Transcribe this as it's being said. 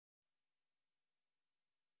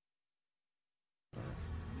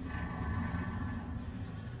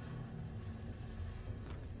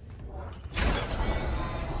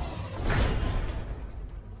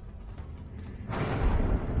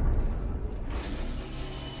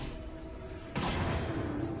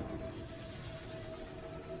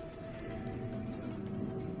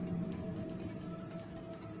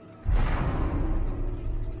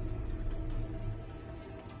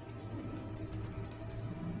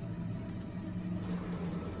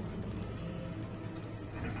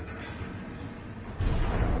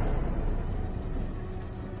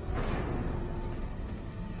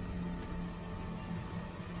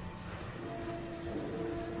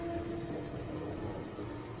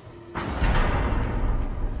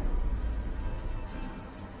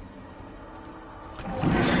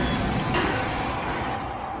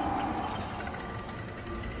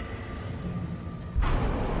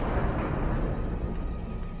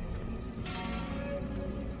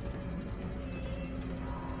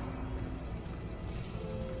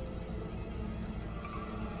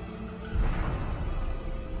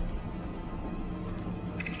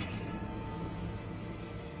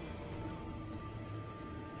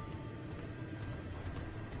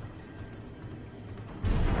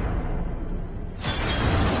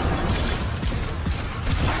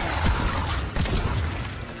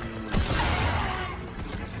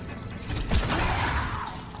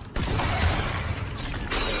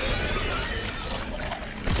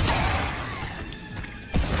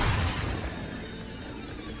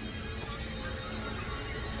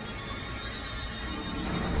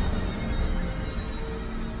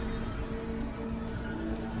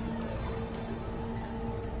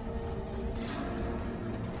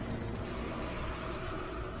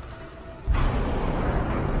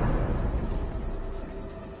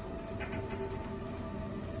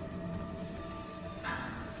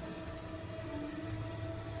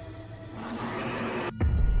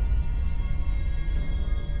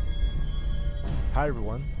Hi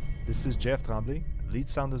everyone, this is Jeff Tremblay, lead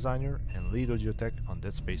sound designer and lead audio tech on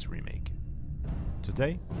Dead Space Remake.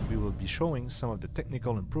 Today, we will be showing some of the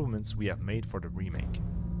technical improvements we have made for the remake.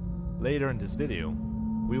 Later in this video,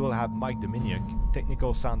 we will have Mike Dominiak,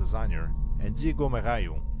 technical sound designer, and Diego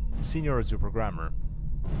Marayo, senior audio programmer,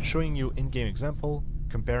 showing you in-game example,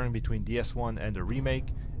 comparing between DS1 and the remake,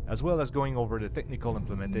 as well as going over the technical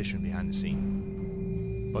implementation behind the scene.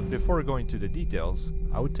 But before going to the details,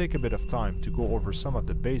 I would take a bit of time to go over some of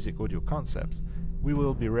the basic audio concepts we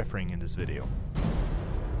will be referring in this video.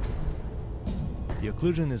 The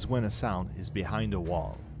occlusion is when a sound is behind a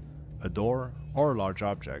wall, a door, or a large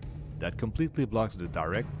object that completely blocks the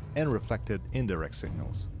direct and reflected indirect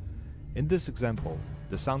signals. In this example,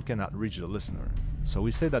 the sound cannot reach the listener, so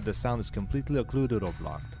we say that the sound is completely occluded or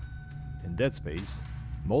blocked. In Dead Space,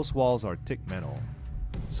 most walls are thick metal,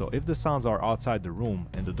 so if the sounds are outside the room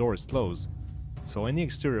and the door is closed, so any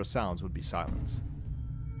exterior sounds would be silenced.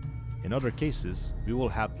 In other cases, we will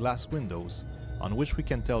have glass windows on which we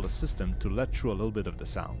can tell the system to let through a little bit of the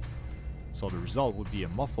sound. So the result would be a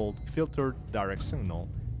muffled, filtered direct signal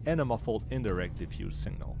and a muffled indirect diffuse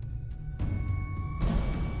signal.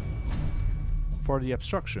 For the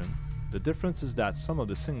obstruction, the difference is that some of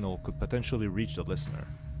the signal could potentially reach the listener.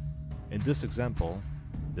 In this example,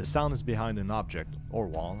 the sound is behind an object or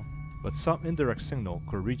wall, but some indirect signal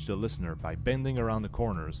could reach the listener by bending around the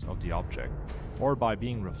corners of the object or by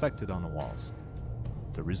being reflected on the walls.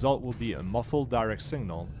 The result will be a muffled direct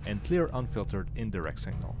signal and clear unfiltered indirect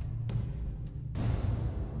signal.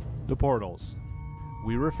 The portals.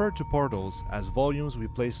 We refer to portals as volumes we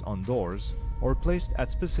place on doors or placed at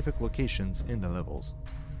specific locations in the levels.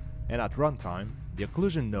 And at runtime, the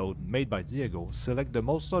occlusion node made by Diego selects the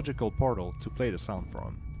most logical portal to play the sound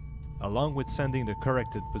from. Along with sending the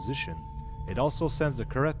corrected position, it also sends the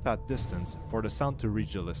correct path distance for the sound to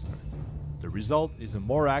reach the listener. The result is a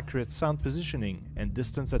more accurate sound positioning and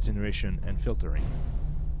distance attenuation and filtering.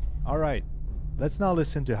 Alright, let's now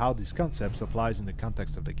listen to how these concepts applies in the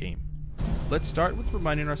context of the game. Let's start with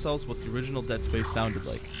reminding ourselves what the original Dead Space sounded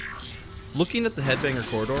like. Looking at the headbanger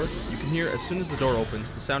corridor, you can hear as soon as the door opens,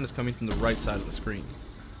 the sound is coming from the right side of the screen.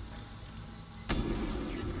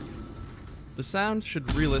 The sound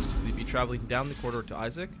should realistically be traveling down the corridor to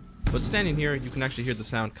Isaac, but standing here, you can actually hear the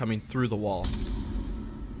sound coming through the wall.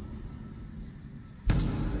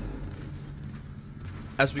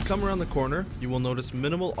 As we come around the corner, you will notice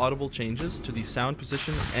minimal audible changes to the sound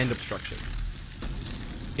position and obstruction.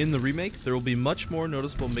 In the remake, there will be much more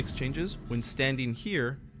noticeable mix changes when standing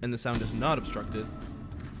here and the sound is not obstructed,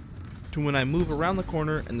 to when I move around the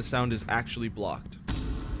corner and the sound is actually blocked.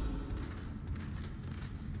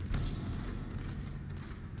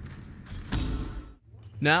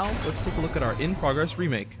 Now, let's take a look at our in-progress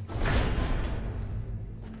remake.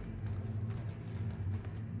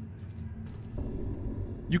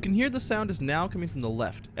 You can hear the sound is now coming from the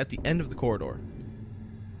left, at the end of the corridor.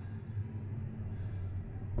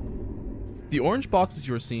 The orange boxes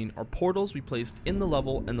you are seeing are portals we placed in the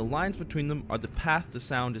level, and the lines between them are the path the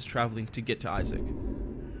sound is traveling to get to Isaac.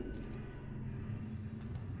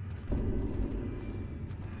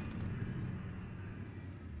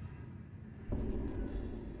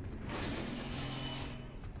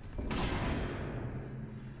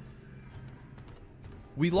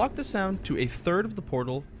 We lock the sound to a third of the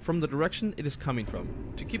portal from the direction it is coming from,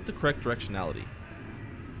 to keep the correct directionality.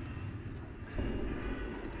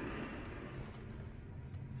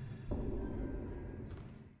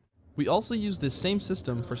 We also use this same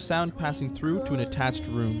system for sound passing through to an attached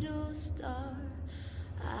room.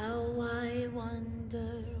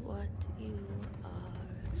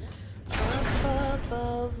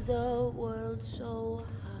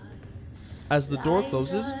 As the door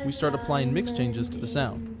closes, we start applying mix changes to the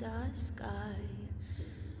sound.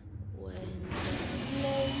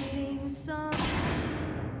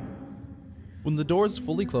 When the door is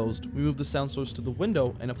fully closed, we move the sound source to the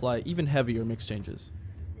window and apply even heavier mix changes.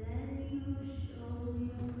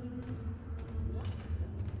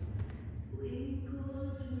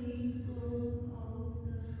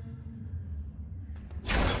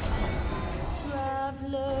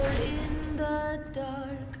 In the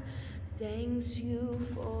dark, thanks you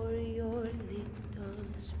for your little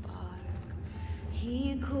spark.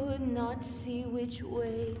 He could not see which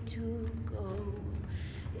way to go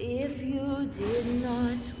if you did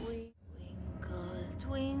not twinkle,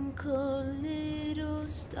 twinkle, little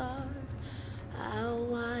star. How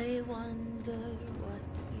I wonder what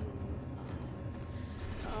you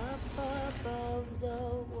are. Up above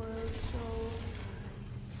the world so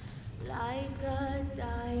like a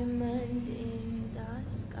diamond in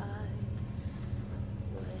the sky.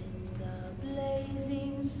 When the blaze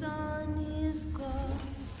sun is gone,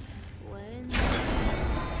 when the sun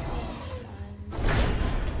shines,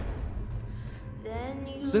 then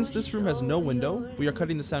you Since this room has no show window, your we are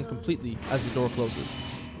cutting the sound completely as the door closes.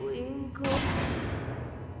 twinkle.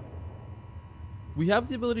 We have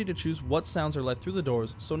the ability to choose what sounds are let through the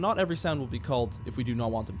doors, so not every sound will be culled if we do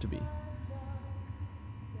not want them to be.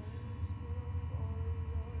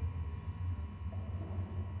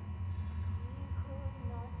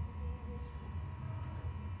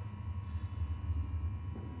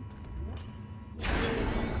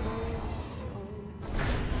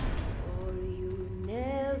 For you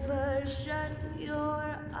never shut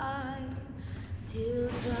your eye till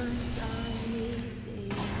the sun is in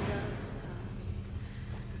the sky.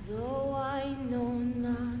 Though I know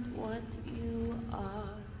not what you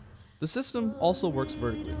are, The system also works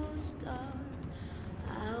vertically. little star,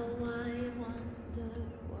 how I wonder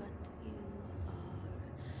what you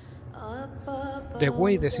are. Up above The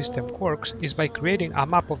way the system works is by creating a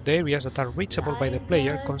map of the areas that are reachable by the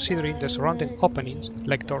player considering the surrounding openings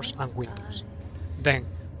like doors and windows. Then,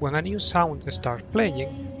 when a new sound starts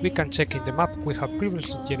playing, we can check in the map we have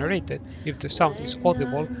previously generated if the sound is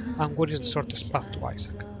audible and what is the shortest path to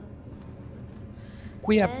Isaac.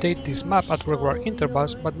 We update this map at regular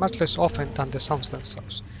intervals but much less often than the sounds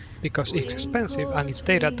themselves, because it's expensive and its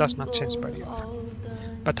data does not change very often.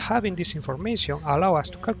 But having this information allows us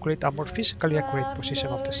to calculate a more physically accurate position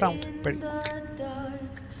of the sound very quickly.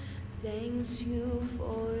 Thanks you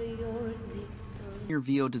for your little Your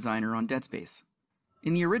VO designer on Dead Space.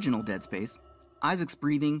 In the original Dead Space, Isaac's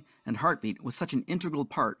breathing and heartbeat was such an integral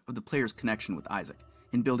part of the player's connection with Isaac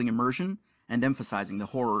in building immersion and emphasizing the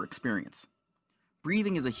horror experience.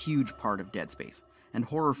 Breathing is a huge part of Dead Space and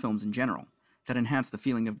horror films in general that enhance the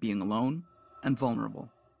feeling of being alone and vulnerable.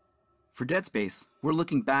 For Dead Space, we're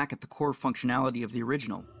looking back at the core functionality of the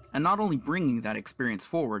original and not only bringing that experience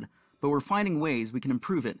forward, but we're finding ways we can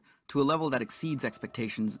improve it to a level that exceeds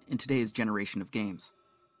expectations in today's generation of games.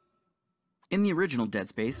 In the original Dead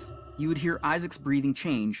Space, you would hear Isaac's breathing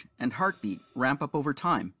change and heartbeat ramp up over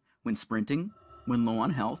time when sprinting, when low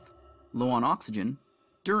on health, low on oxygen,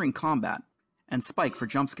 during combat, and spike for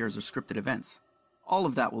jump scares or scripted events. All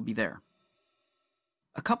of that will be there.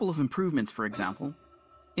 A couple of improvements, for example.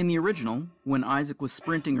 In the original, when Isaac was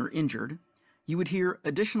sprinting or injured, you would hear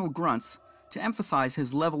additional grunts to emphasize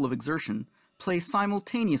his level of exertion play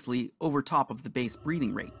simultaneously over top of the base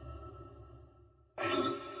breathing rate.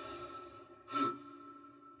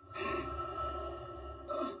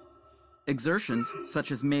 Exertions,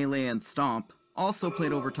 such as melee and stomp, also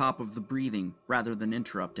played over top of the breathing rather than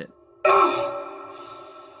interrupt it.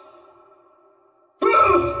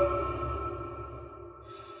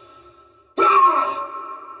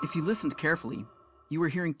 If you listened carefully, you were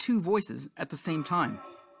hearing two voices at the same time.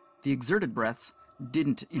 The exerted breaths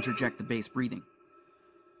didn't interject the bass breathing.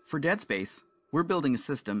 For Dead Space, we're building a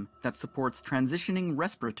system that supports transitioning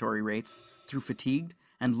respiratory rates through fatigued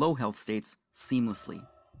and low health states seamlessly.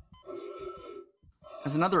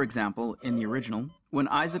 As another example, in the original, when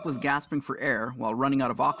Isaac was gasping for air while running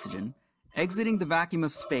out of oxygen, exiting the vacuum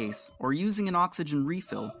of space or using an oxygen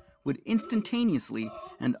refill would instantaneously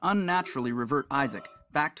and unnaturally revert Isaac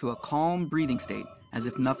back to a calm breathing state as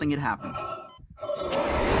if nothing had happened.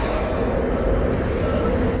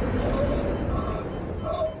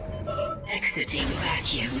 Exiting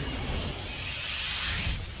vacuum.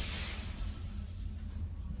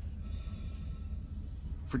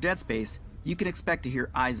 For Dead Space, you can expect to hear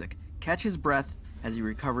Isaac catch his breath as he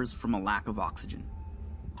recovers from a lack of oxygen.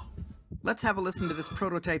 Let's have a listen to this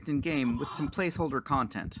prototyped in game with some placeholder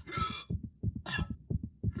content.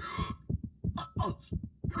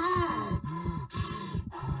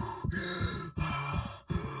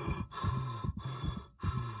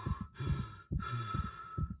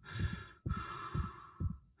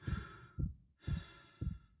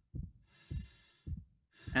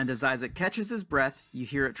 And as Isaac catches his breath, you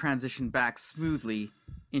hear it transition back smoothly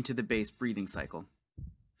into the base breathing cycle.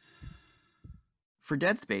 For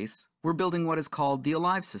Dead Space, we're building what is called the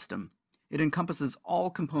Alive system. It encompasses all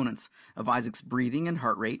components of Isaac's breathing and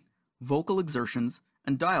heart rate, vocal exertions,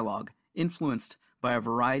 and dialogue influenced by a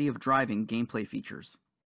variety of driving gameplay features.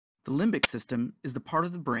 The limbic system is the part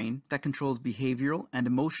of the brain that controls behavioral and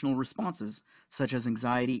emotional responses such as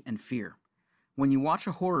anxiety and fear. When you watch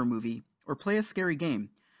a horror movie or play a scary game,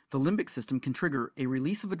 the limbic system can trigger a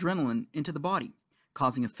release of adrenaline into the body,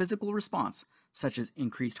 causing a physical response such as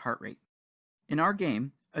increased heart rate. In our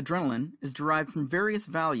game, adrenaline is derived from various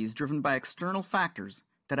values driven by external factors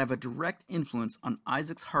that have a direct influence on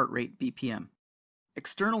Isaac's heart rate BPM.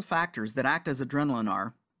 External factors that act as adrenaline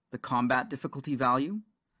are the combat difficulty value,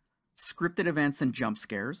 scripted events and jump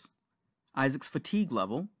scares, Isaac's fatigue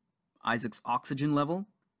level, Isaac's oxygen level,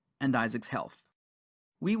 and Isaac's health.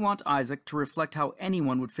 We want Isaac to reflect how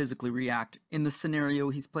anyone would physically react in the scenario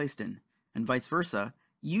he's placed in, and vice versa,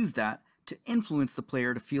 use that to influence the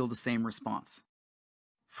player to feel the same response.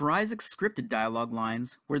 For Isaac's scripted dialogue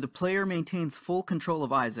lines, where the player maintains full control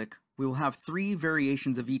of Isaac, we will have 3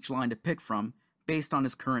 variations of each line to pick from based on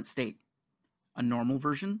his current state: a normal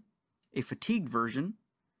version, a fatigued version,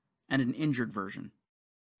 and an injured version.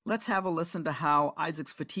 Let's have a listen to how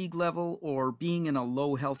Isaac's fatigue level or being in a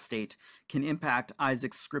low health state can impact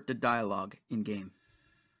Isaac's scripted dialogue in-game.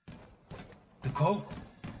 Nicole?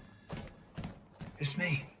 It's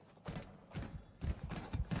me.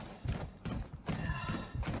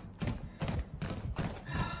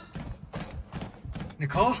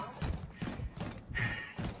 Nicole?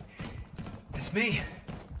 It's me.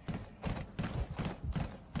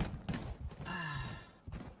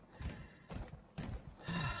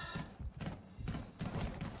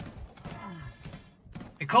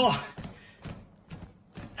 Nicole!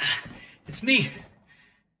 It's me.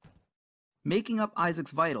 Making up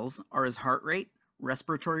Isaac's vitals are his heart rate,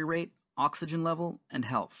 respiratory rate, oxygen level, and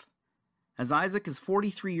health. As Isaac is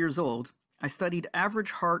 43 years old, I studied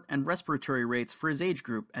average heart and respiratory rates for his age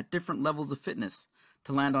group at different levels of fitness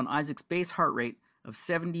to land on Isaac's base heart rate of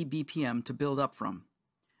 70 BPM to build up from.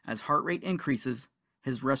 As heart rate increases,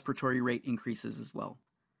 his respiratory rate increases as well.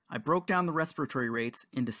 I broke down the respiratory rates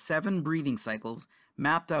into 7 breathing cycles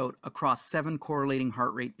mapped out across 7 correlating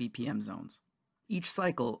heart rate BPM zones. Each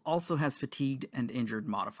cycle also has fatigued and injured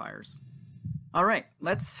modifiers. Alright,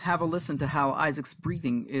 let's have a listen to how Isaac's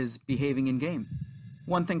breathing is behaving in-game.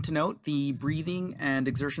 One thing to note, the breathing and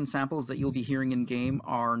exertion samples that you'll be hearing in-game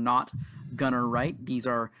are not gunner right. These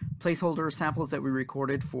are placeholder samples that we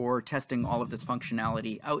recorded for testing all of this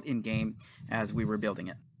functionality out in-game as we were building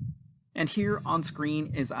it. And here on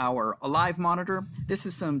screen is our Alive monitor. This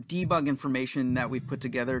is some debug information that we've put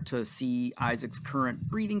together to see Isaac's current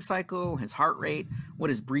breathing cycle, his heart rate, what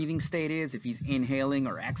his breathing state is, if he's inhaling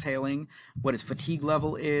or exhaling, what his fatigue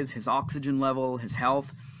level is, his oxygen level, his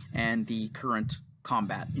health, and the current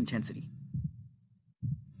combat intensity.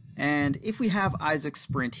 And if we have Isaac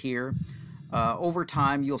sprint here, over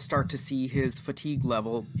time you'll start to see his fatigue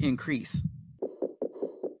level increase.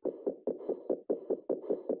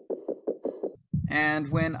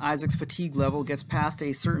 And when Isaac's fatigue level gets past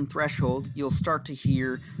a certain threshold, you'll start to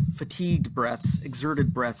hear fatigued breaths,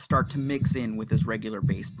 exerted breaths start to mix in with his regular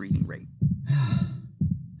base breathing rate.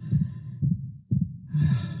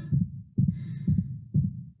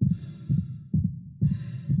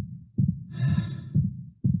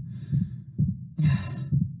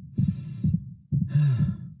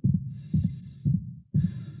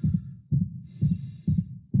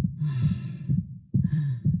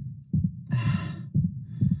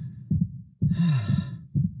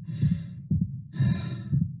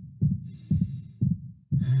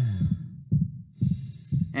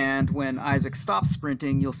 And when Isaac stops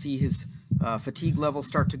sprinting, you'll see his fatigue level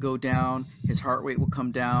start to go down, his heart rate will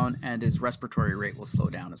come down, and his respiratory rate will slow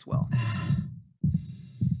down as well.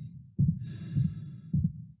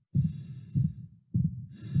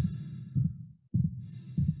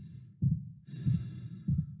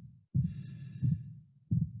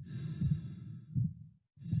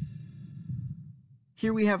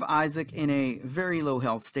 Here we have Isaac in a very low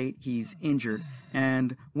health state. He's injured,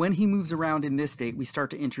 and when he moves around in this state, we start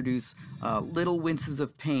to introduce little winces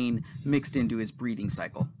of pain mixed into his breathing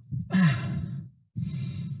cycle.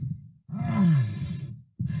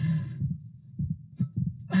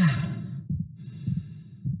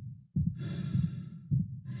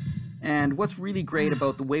 And what's really great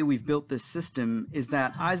about the way we've built this system is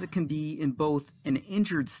that Isaac can be in both an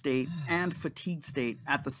injured state and fatigued state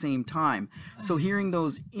at the same time. So hearing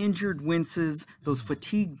those injured winces, those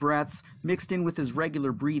fatigued breaths mixed in with his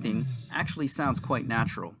regular breathing actually sounds quite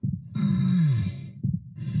natural.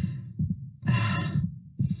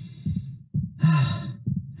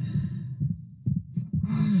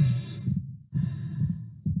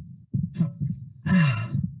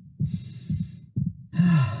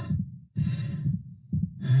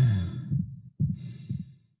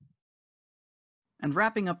 And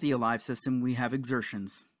wrapping up the Alive system, we have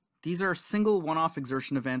exertions. These are single one-off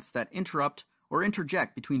exertion events that interrupt or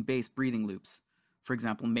interject between base breathing loops. For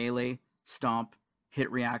example, melee, stomp, hit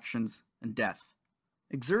reactions, and death.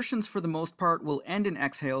 Exertions for the most part will end in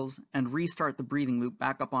exhales and restart the breathing loop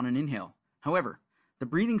back up on an inhale. However, the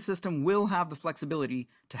breathing system will have the flexibility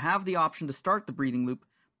to have the option to start the breathing loop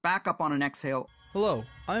back up on an exhale. Hello,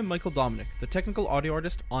 I'm Michael Dominic, the technical audio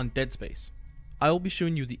artist on Dead Space. I will be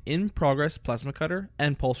showing you the in-progress plasma cutter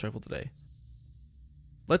and pulse rifle today.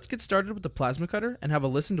 Let's get started with the plasma cutter and have a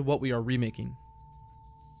listen to what we are remaking.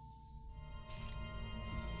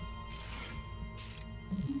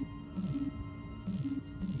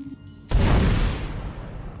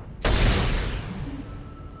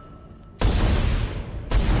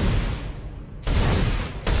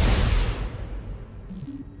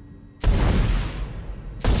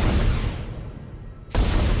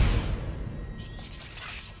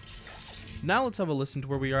 Now let's have a listen to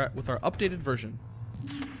where we are at with our updated version.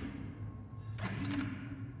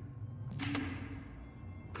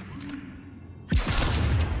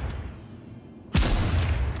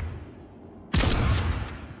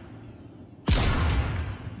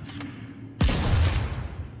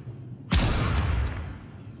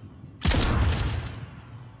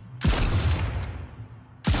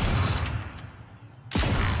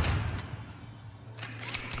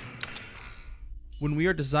 When we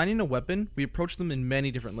are designing a weapon, we approach them in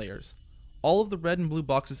many different layers. All of the red and blue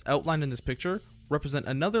boxes outlined in this picture represent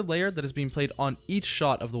another layer that is being played on each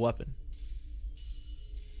shot of the weapon.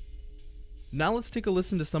 Now let's take a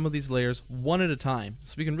listen to some of these layers one at a time,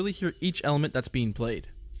 so we can really hear each element that's being played.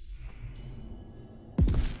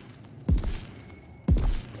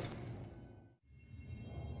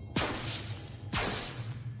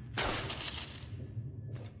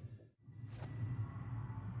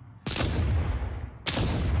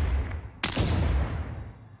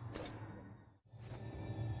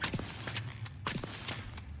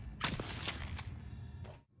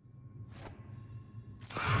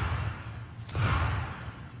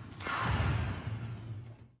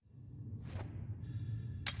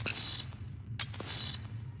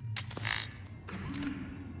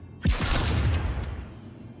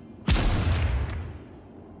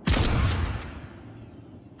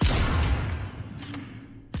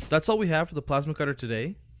 That's all we have for the plasma cutter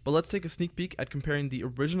today, but let's take a sneak peek at comparing the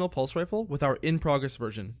original pulse rifle with our in-progress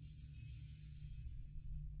version.